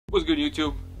What's good,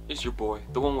 YouTube? It's your boy,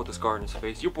 the one with the scar in his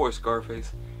face, your boy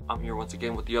Scarface. I'm here once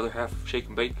again with the other half of Shake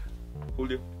and Bake,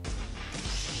 Julio.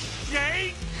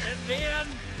 Shake and then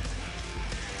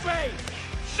bake.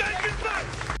 Shake and bake.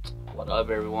 What up,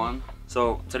 everyone?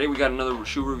 So today we got another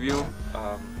shoe review.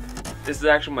 This is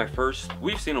actually my first.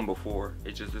 We've seen them before.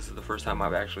 It's just this is the first time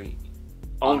I've actually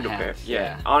owned a pair.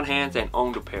 Yeah, on hands and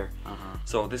owned a pair.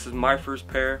 So this is my first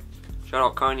pair. Shout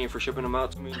out Kanye for shipping them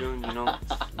out to me, dude. You know,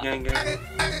 gang gang.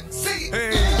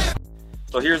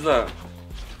 So here's the.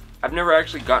 I've never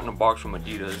actually gotten a box from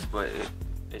Adidas, but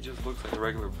it just looks like a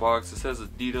regular box. It says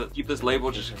Adidas. Keep this label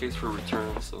just in case for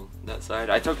return. So that side,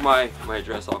 I took my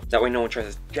address off. That way no one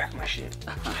tries to jack my shit.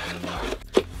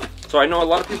 So I know a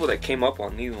lot of people that came up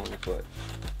on these ones, but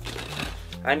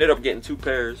I ended up getting 2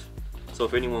 pairs. So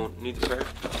if anyone needs a pair,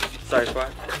 size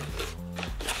 5.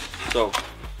 So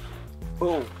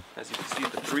boom, as you can see,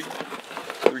 the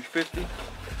 350.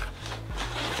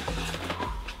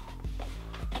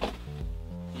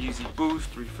 Yeezy Boost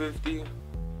 350. Let's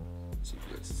see if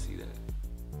you guys see that.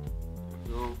 There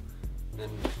we go. Then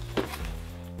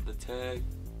the tag.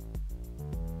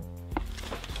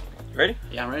 Ready?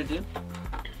 Yeah, I'm ready, dude.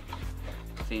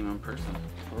 See him in person.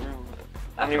 For real.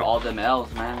 After all them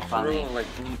L's, man, finally. Real, like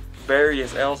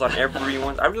various L's on every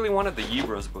one. I really wanted the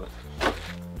Yeebras, but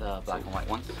the black and white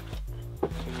ones. you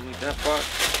need that box.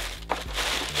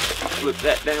 Flip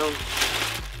that down.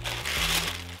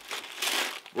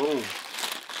 Boom.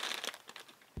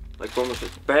 Like almost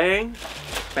like bang,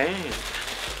 bang.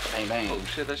 Bang, bang. Oh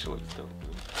shit, that shit looks dope,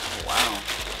 dude. Oh, wow.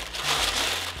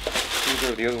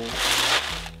 Here's the other one.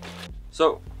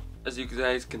 So, as you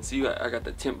guys can see, I got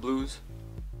the Tint blues.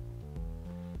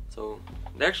 So,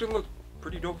 they actually look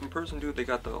pretty dope in person, dude. They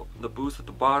got the boost at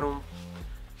the bottom,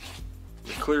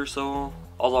 the clear sole.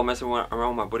 Although I'm messing around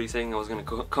with my buddy saying I was gonna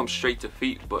come straight to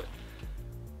feet, but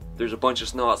there's a bunch of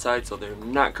snow outside, so they're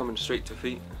not coming straight to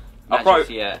feet. I'll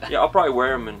probably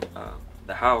wear them in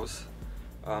the house.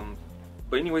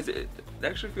 But anyways, they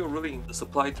actually feel really. The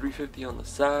Supply 350 on the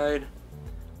side.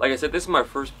 Like I said, this is my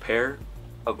first pair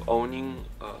of owning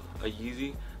a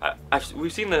Yeezy.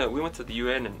 We went to the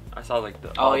UN and I saw like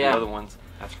the other ones.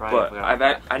 That's right. But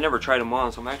I never tried them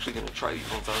on, so I'm actually gonna try these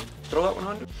ones on. Throw that one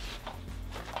on.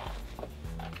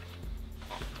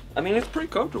 I mean, it's pretty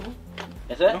comfortable.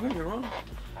 Is it? Don't get me wrong.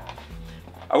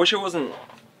 I wish it wasn't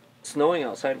snowing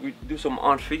outside. We do some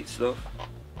on feet stuff.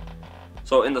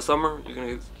 So in the summer,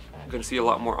 you're gonna see a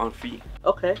lot more on feet.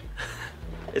 Okay.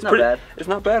 It's not bad. It's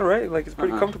not bad, right? Like it's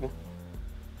pretty comfortable.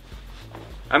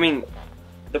 I mean,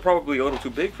 they're probably a little too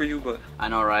big for you, but I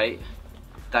know, right?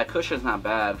 That cushion's not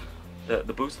bad.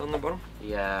 The boost on the bottom.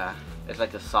 Yeah, it's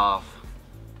like a soft,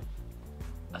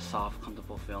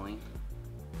 comfortable feeling.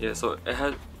 Yeah. So it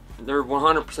has. They're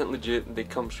 100% legit. They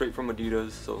come straight from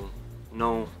Adidas, so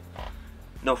no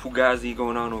fugazi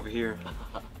going on over here.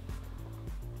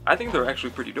 I think they're actually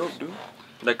pretty dope, dude.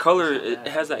 The color, it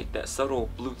has like that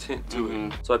subtle blue tint to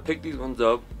it. So I picked these ones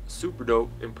up, super dope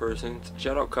in person.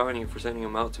 Shout out Kanye for sending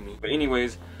them out to me. But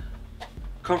anyways,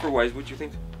 comfort-wise, what do you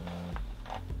think?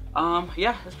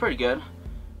 Yeah, it's pretty good.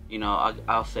 You know,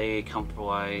 I'll say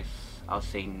comfort-wise, I'll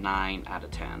say 9 out of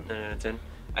 10. 9 out of 10.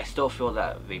 I still feel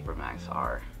that Vapor Max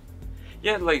are.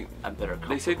 Yeah, like a better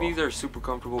comfortable. They say these are super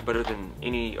comfortable, better than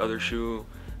any other shoe,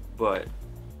 but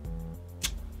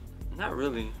not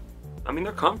really. I mean,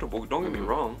 they're comfortable, don't get me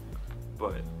wrong,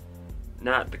 but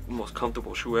not the most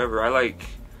comfortable shoe ever. I like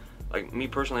me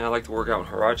personally, I like to work out in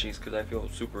Huaraches because I feel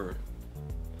super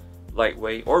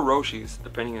lightweight, or Roshis,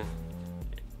 depending on.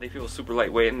 They feel super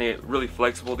lightweight and they're really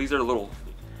flexible. These are a little,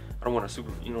 I don't want to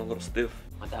super, a little stiff.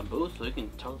 With that boost, so you can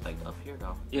tell it's like up here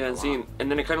though. Yeah, and see, and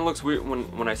then it kind of looks weird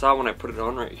when I put it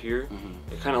on right here.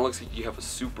 It kind of looks like you have a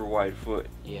super wide foot.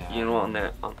 Yeah. You know, on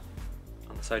the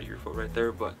side of your foot right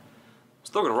there, but I'm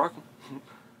still gonna rock them.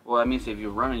 Well, that means if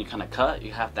you run and you kind of cut,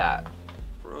 you have that.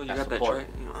 Bro, you got support.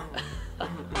 That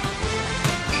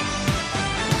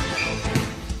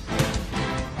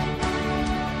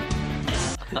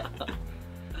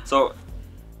So,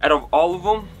 out of all of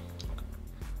them,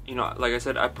 like I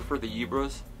said, I prefer the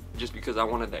Yeebras just because I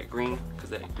wanted that green, because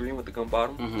that green with the gum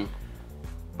bottom.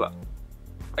 But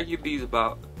I give these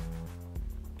about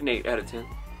an 8 out of 10.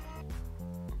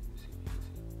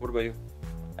 What about you?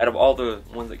 Out of all the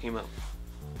ones that came out,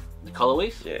 the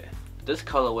colorways? Yeah. This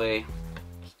colorway,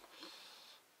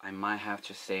 I might have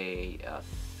to say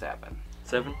 7.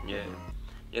 7? Yeah.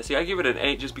 Yeah. See, I give it an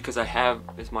 8 just because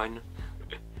it's mine.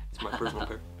 It's my personal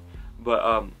pair.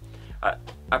 But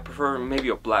I prefer maybe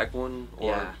a black one,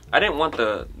 or I didn't want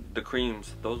the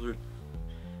creams. Those are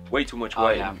way too much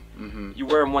white. Yeah. You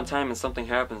wear them one time and something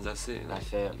happens. That's it.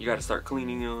 That's it. You got to start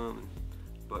cleaning them.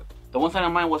 But The ones I had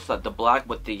in mind was the black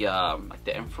with the like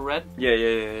the infrared.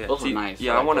 Yeah. Those were nice.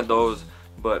 Yeah, I wanted those,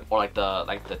 but or like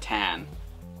the tan.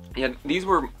 Yeah, these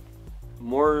were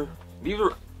more. These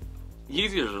were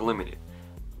Yeezys are limited,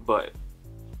 but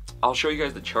I'll show you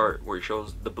guys the chart where it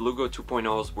shows the Beluga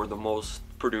 2.0s were the most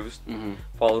produced,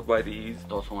 followed by these.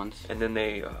 Those ones. And then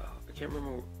they, I can't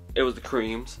remember. It was the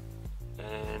creams,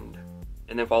 and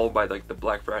then followed by like the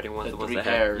Black Friday ones. The ones three that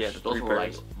pairs. Had, the those three were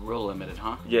pairs. like real limited,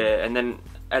 huh? Yeah, and then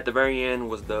at the very end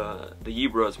was the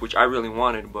Yebras, which I really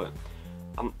wanted, but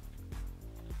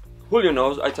Julio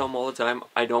knows. I tell him all the time,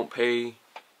 I don't pay.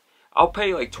 I'll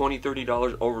pay like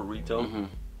 $20-$30 over retail,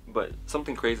 but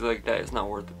something crazy like that, it's not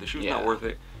worth it. The shoe's not worth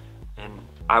it, and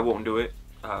I won't do it.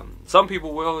 Some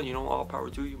people will, you know, all power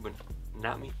to you, but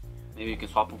not me. Maybe you can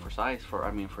swap them for size,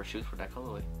 for shoes for that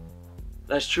colorway.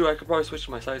 That's true. I could probably switch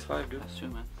to my size 5, dude. That's true,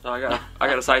 man. So I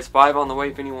got a size 5 on the way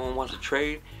if anyone wants to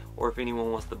trade or if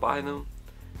anyone wants to buy them.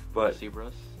 But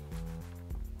Zebras.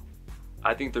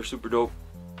 I think they're super dope.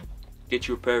 Get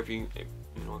you a pair if you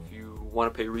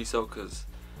want to pay resale, because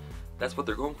that's what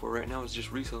they're going for right now. Is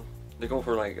just resale. They're going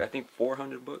for like I think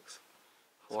 $400.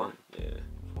 Four. Yeah.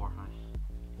 400.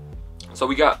 So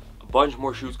we got a bunch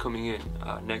more shoes coming in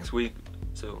next week.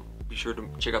 So be sure to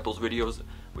check out those videos.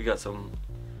 We got some.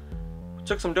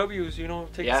 Took some W's, you know,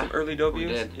 taking some early W's.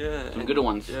 We did. Yeah, Some good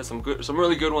ones. Yeah, some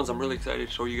really good ones. I'm really excited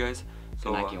to show you guys.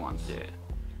 So Nike ones. Yeah.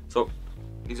 So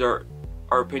these are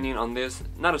our opinion on this.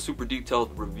 Not a super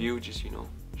detailed review, just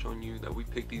showing you that we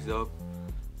picked these up.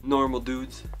 Normal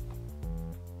dudes.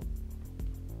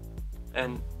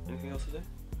 And anything else to say?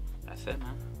 That's it,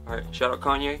 man. All right. Shout out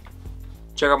Kanye.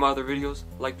 Check out my other videos.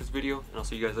 Like this video, and I'll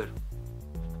see you guys later.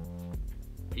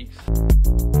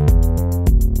 Peace.